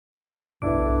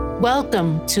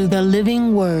Welcome to the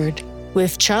Living Word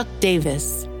with Chuck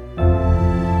Davis.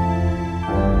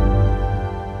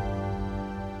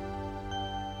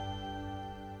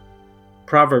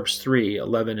 Proverbs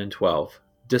 3:11 and 12,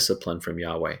 discipline from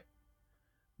Yahweh.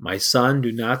 My son,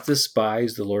 do not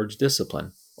despise the Lord's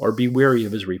discipline, or be weary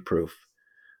of his reproof.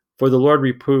 For the Lord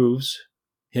reproves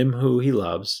him who he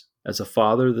loves, as a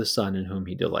father the son in whom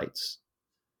he delights.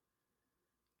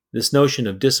 This notion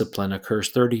of discipline occurs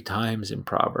 30 times in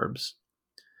Proverbs.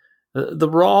 The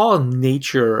raw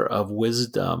nature of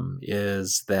wisdom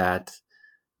is that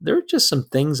there are just some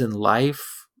things in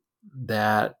life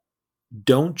that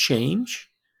don't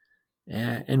change.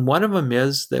 And one of them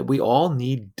is that we all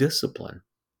need discipline.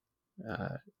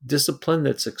 Discipline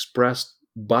that's expressed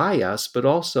by us, but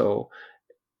also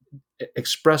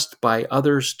expressed by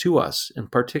others to us,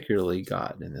 and particularly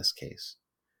God in this case.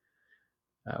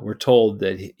 We're told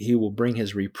that he will bring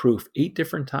his reproof 8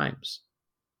 different times.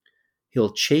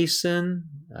 He'll chasten,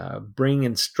 bring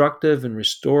instructive and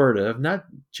restorative, not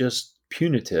just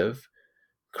punitive,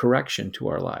 correction to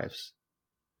our lives.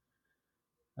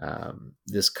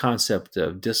 This concept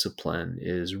of discipline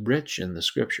is rich in the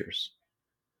scriptures.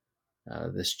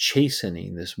 This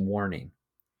chastening, this warning.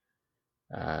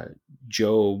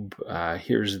 Job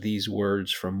hears these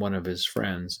words from one of his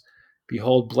friends: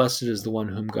 Behold, blessed is the one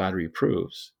whom God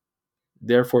reproves.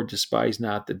 Therefore despise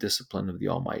not the discipline of the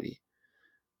Almighty.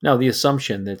 Now, the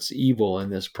assumption that's evil in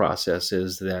this process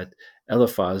is that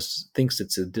Eliphaz thinks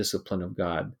it's a discipline of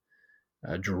God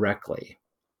directly,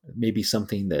 maybe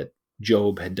something that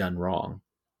Job had done wrong.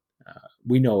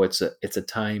 We know it's a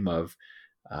time of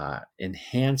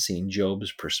enhancing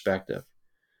Job's perspective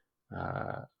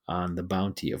on the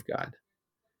bounty of God.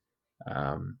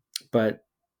 But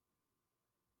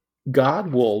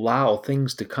God will allow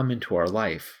things to come into our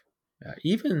life,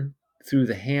 even through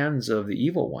the hands of the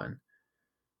evil one,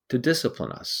 to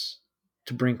discipline us,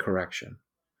 to bring correction.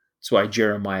 That's why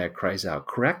Jeremiah cries out,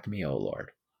 "Correct me, O Lord."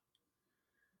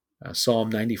 Psalm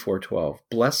 94:12,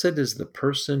 "Blessed is the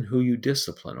person who you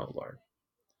discipline, O Lord."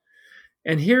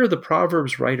 And here the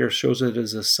Proverbs writer shows it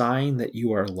as a sign that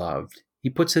you are loved.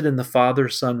 He puts it in the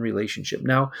father-son relationship.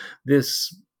 Now,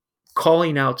 this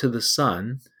calling out to the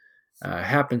son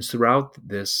happens throughout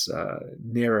this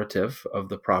narrative of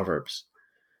the Proverbs.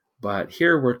 But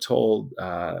here we're told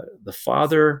the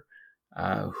father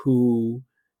who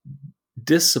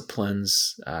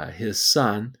disciplines his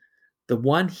son, the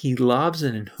one he loves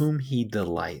and in whom he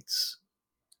delights.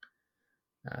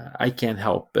 I can't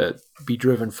help but be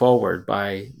driven forward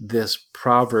by this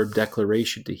proverb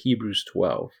declaration to Hebrews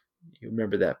 12. You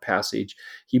remember that passage.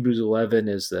 Hebrews 11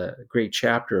 is the great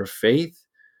chapter of faith,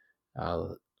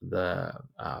 the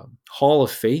hall of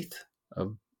faith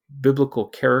of biblical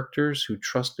characters who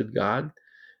trusted God.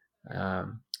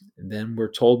 Then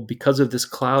we're told, because of this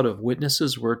cloud of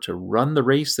witnesses, we're to run the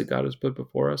race that God has put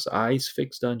before us, eyes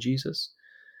fixed on Jesus.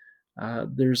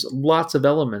 There's lots of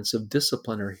elements of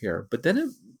discipline here, but then it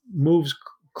moves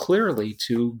clearly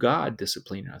to God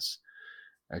disciplining us.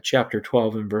 Chapter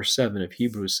 12 and verse 7 of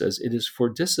Hebrews says, "It is for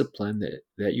discipline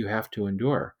that you have to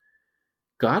endure."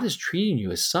 God is treating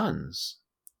you as sons.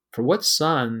 For what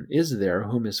son is there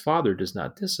whom his father does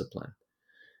not discipline?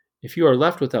 If you are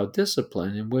left without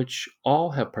discipline, in which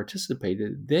all have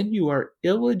participated, then you are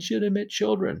illegitimate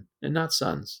children and not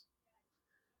sons.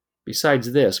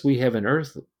 Besides this, we have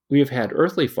had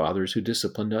earthly fathers who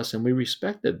disciplined us, and we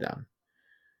respected them.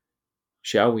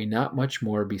 Shall we not much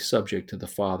more be subject to the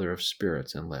Father of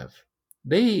spirits and live?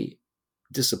 They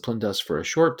disciplined us for a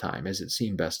short time, as it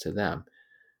seemed best to them,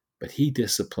 but he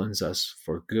disciplines us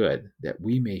for good, that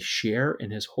we may share in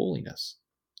his holiness.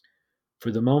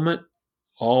 For the moment,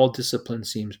 all discipline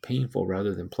seems painful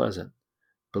rather than pleasant,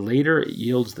 but later it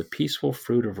yields the peaceful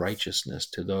fruit of righteousness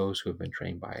to those who have been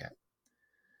trained by it.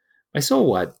 So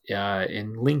what,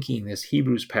 in linking this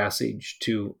Hebrews passage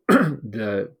to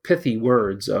the pithy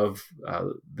words of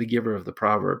the giver of the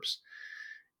Proverbs,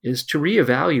 is to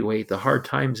reevaluate the hard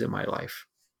times in my life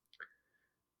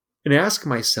and ask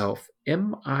myself,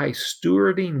 am I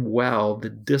stewarding well the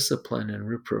discipline and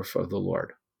reproof of the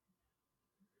Lord?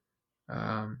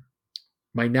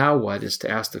 My now what is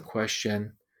to ask the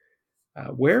question,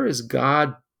 where is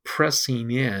God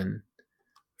pressing in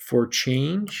for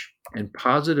change and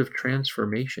positive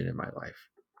transformation in my life?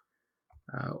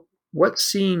 What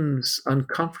seems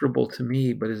uncomfortable to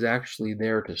me but is actually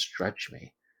there to stretch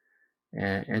me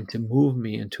and to move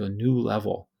me into a new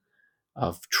level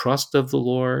of trust of the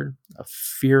Lord, of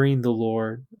fearing the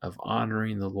Lord, of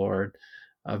honoring the Lord,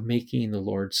 of making the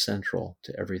Lord central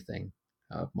to everything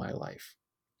of my life.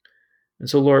 And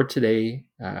so, Lord, today,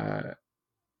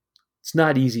 it's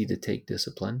not easy to take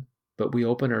discipline. but we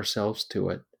open ourselves to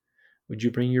it. Would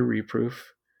you bring your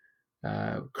reproof,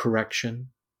 correction,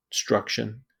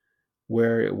 instruction,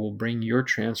 where it will bring your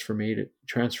transformation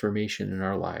in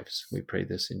our lives? We pray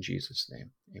this in Jesus'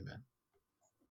 name. Amen.